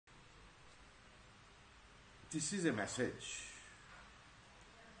This is a message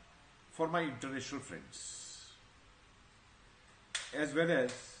for my international friends as well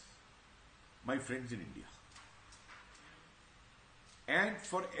as my friends in India, and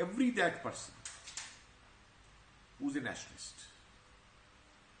for every that person who's a nationalist,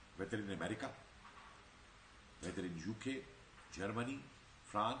 whether in America, whether in UK, Germany,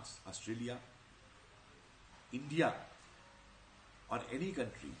 France, Australia, India, or any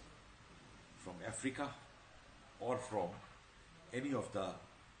country from Africa or from any of the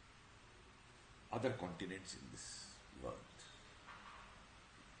other continents in this world.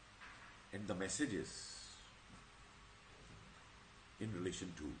 And the message is in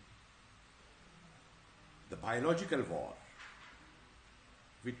relation to the biological war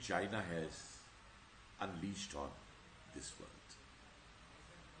which China has unleashed on this world.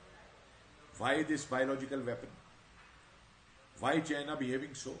 Why this biological weapon? Why China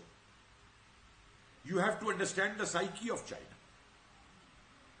behaving so? You have to understand the psyche of China.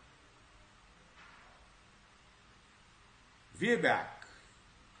 Way back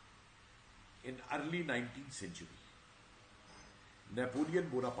in early 19th century, Napoleon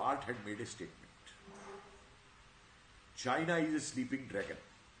Bonaparte had made a statement. China is a sleeping dragon.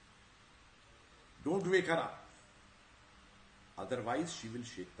 Don't wake her up. Otherwise, she will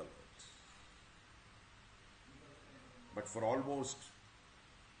shake the world. But for almost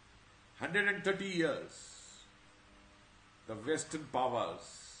 130 years, the Western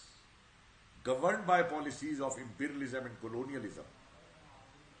powers, governed by policies of imperialism and colonialism,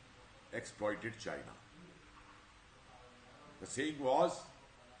 exploited China. The saying was,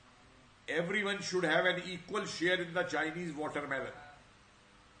 everyone should have an equal share in the Chinese watermelon.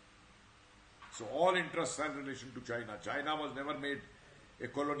 So all interests are in relation to China. China was never made a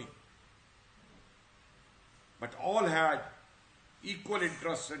colony. But all had equal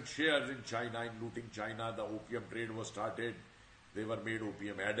interests and shares in China, in looting China. The opium trade was started. They were made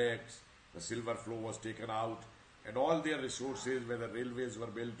opium addicts. The silver flow was taken out. And all their resources, whether railways were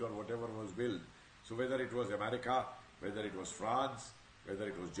built or whatever was built. So whether it was America, whether it was France, whether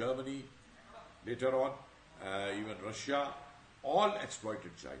it was Germany, later on, even Russia, all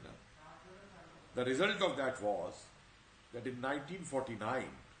exploited China. The result of that was that in 1949,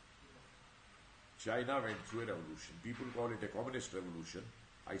 China went through a revolution. People call it a communist revolution.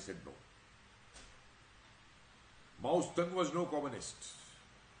 I said no. Mao Zedong was no communist.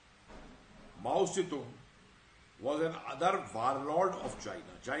 Mao Zedong was another warlord of China.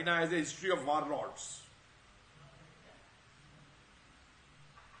 China has a history of warlords.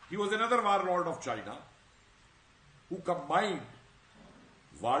 He was another warlord of China who combined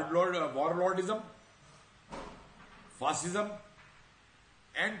warlordism, fascism,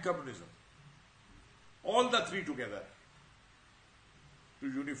 and communism. All the three together to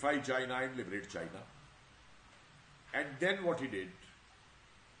unify China and liberate China. And then what he did,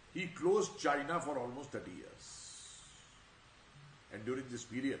 he closed China for almost 30 years. And during this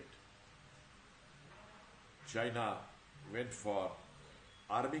period, China went for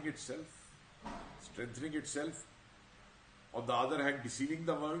arming itself, strengthening itself, on the other hand deceiving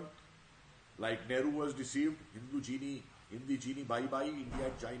the world, like Nehru was deceived, Hindi Chini bye bye, India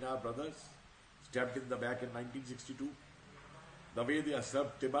and China brothers, stabbed in the back in 1962, the way they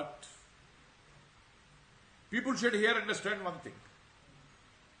usurped Tibet. People should here understand one thing,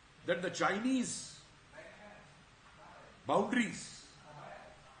 that the Chinese boundaries,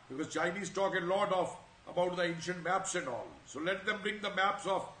 because Chinese talk a lot about the ancient maps and all, so let them bring the maps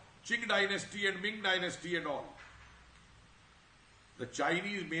of Qing dynasty and Ming dynasty and all. The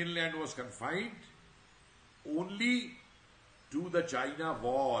Chinese mainland was confined only to the China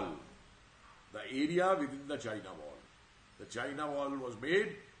wall, the area within the China wall. The China wall was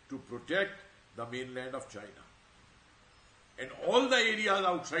made to protect the mainland of China. And all the areas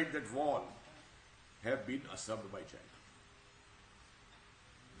outside that wall have been usurped by China.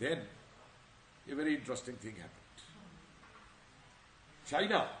 Then, a very interesting thing happened.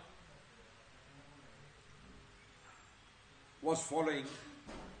 China was following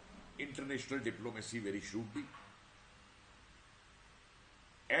international diplomacy very shrewdly.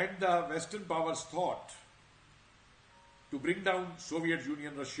 And the Western powers thought to bring down Soviet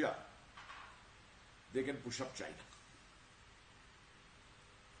Union, Russia, they can push up China.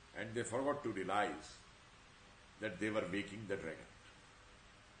 And they forgot to realize that they were waking the dragon.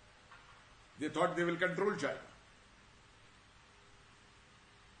 They thought they will control China.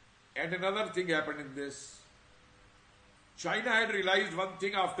 And another thing happened in this. China had realized one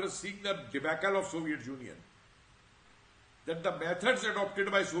thing after seeing the debacle of Soviet Union, that the methods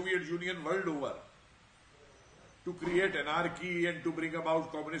adopted by Soviet Union world over to create anarchy and to bring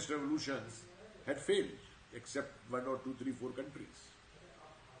about communist revolutions had failed. except 1 or 2, 3, 4 countries.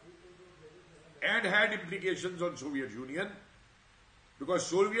 And had implications on Soviet Union, because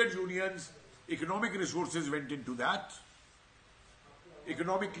Soviet Union's economic resources went into that.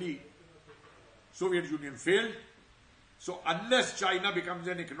 Economically, Soviet Union failed. So unless China becomes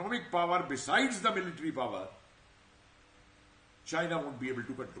an economic power besides the military power, China won't be able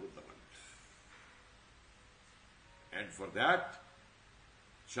to control the world. And for that,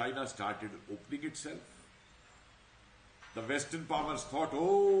 China started opening itself. The Western powers thought,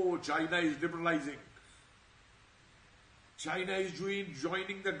 oh, China is liberalizing. China is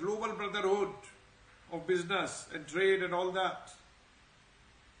joining the global brotherhood of business and trade and all that.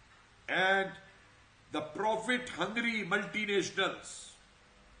 And the profit-hungry multinationals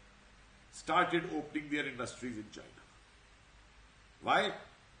started opening their industries in China. Why?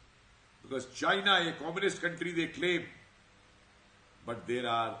 Because China, a communist country, they claim, but there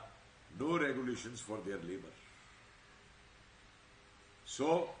are no regulations for their labor.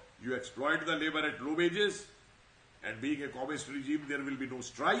 So, you exploit the labor at low wages, and being a communist regime, there will be no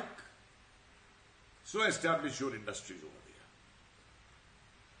strike. So, establish your industries over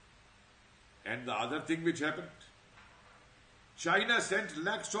there. And the other thing which happened, China sent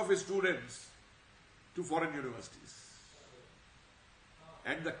lakhs of students to foreign universities.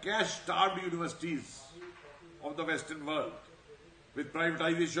 And the cash-starved universities of the Western world, with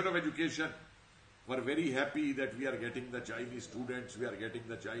privatization of education, were very happy that we are getting the Chinese students, we are getting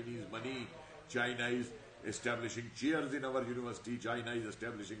the Chinese money, China is establishing chairs in our university, China is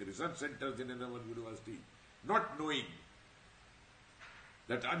establishing research centers in our university, not knowing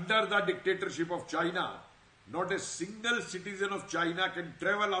that under the dictatorship of China, not a single citizen of China can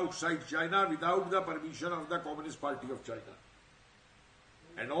travel outside China without the permission of the Communist Party of China.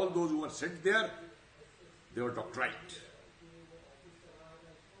 And all those who were sent there, they were doctrine.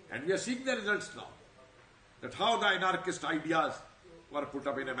 And we are seeing the results now. That how the anarchist ideas were put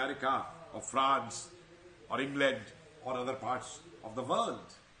up in America or France or England or other parts of the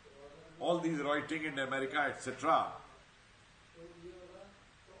world. All these writing in America, etc.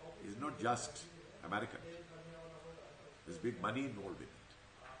 is not just American. There's big money involved in it.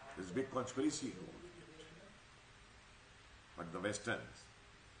 There's big conspiracy involved in it. But the Westerns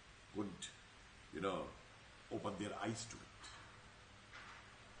couldn't, open their eyes to it.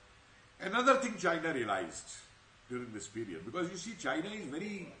 Another thing China realized during this period, because you see, China is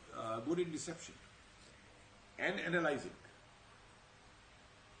very good in deception and analyzing.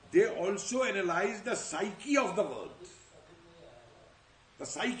 They also analyze the psyche of the world, the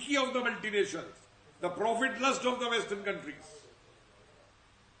psyche of the multinationals, the profit lust of the Western countries.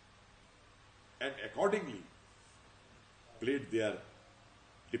 And accordingly, played their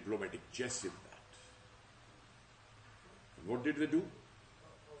diplomatic chess in that. And what did they do?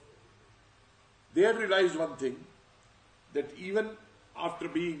 They had realized one thing, that even after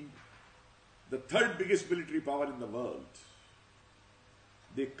being the third biggest military power in the world,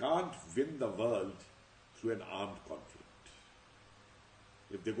 they can't win the world through an armed conflict.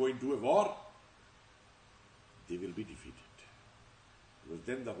 If they go into a war, they will be defeated. Because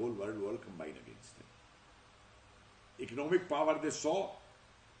then the whole world will combine against them. Economic power they saw,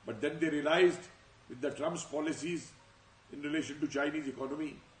 but then they realized with the Trump's policies in relation to Chinese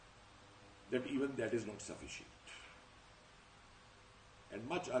economy, that even that is not sufficient. And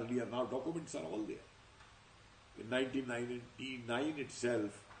much earlier, now documents are all there. In 1999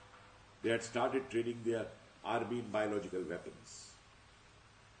 itself, they had started training their army in biological weapons.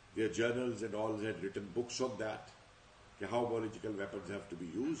 Their journals and all had written books on that, how biological weapons have to be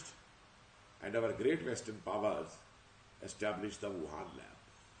used. And our great Western powers established the Wuhan lab.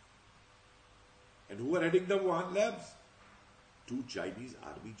 And who were heading the Wuhan labs? 2 Chinese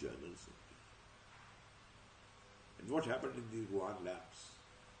army journals. And what happened in the Wuhan labs?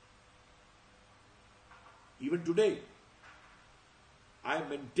 Even today, I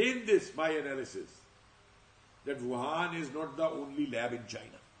maintain this, my analysis, that Wuhan is not the only lab in China.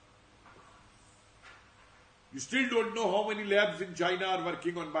 You still don't know how many labs in China are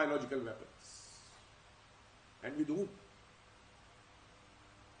working on biological weapons. And with whom?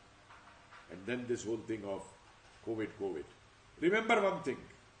 And then this whole thing of COVID. Remember one thing.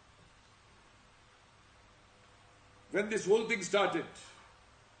 When this whole thing started,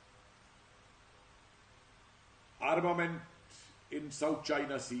 armament in South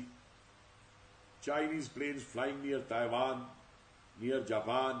China Sea, Chinese planes flying near Taiwan, near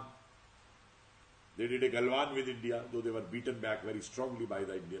Japan, they did a Galwan with India, though they were beaten back very strongly by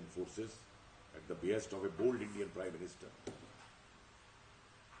the Indian forces at the behest of a bold Indian Prime Minister.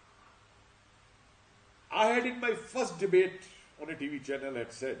 I had in my first debate on a TV channel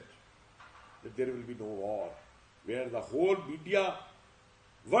had said that there will be no war, where the whole media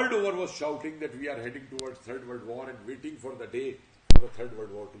world over was shouting that we are heading towards Third World War and waiting for the day for the Third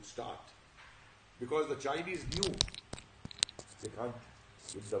World War to start. Because the Chinese knew they can't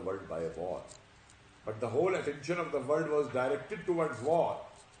win the world by a war. But the whole attention of the world was directed towards war.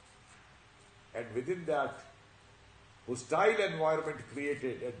 And within that hostile environment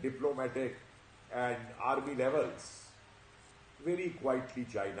created at diplomatic and army levels, very quietly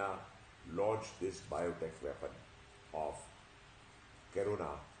China launched this biotech weapon of corona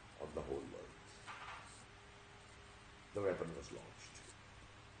on the whole world. The weapon was launched.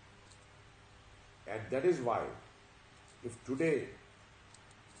 And that is why, if today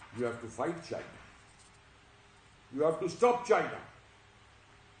you have to fight China, you have to stop China,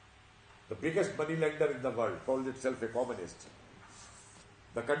 the biggest money lender in the world, calls itself a communist.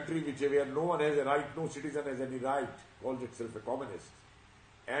 The country where no one has a right, no citizen has any right, calls itself a communist,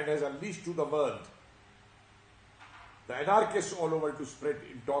 and has unleashed to the world the anarchists all over to spread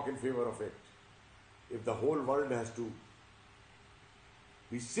in talk in favor of it. If the whole world has to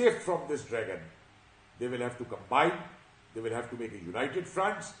be safe from this dragon, they will have to combine, they will have to make a united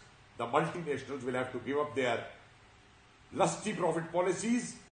front, the multinationals will have to give up their lusty profit policies,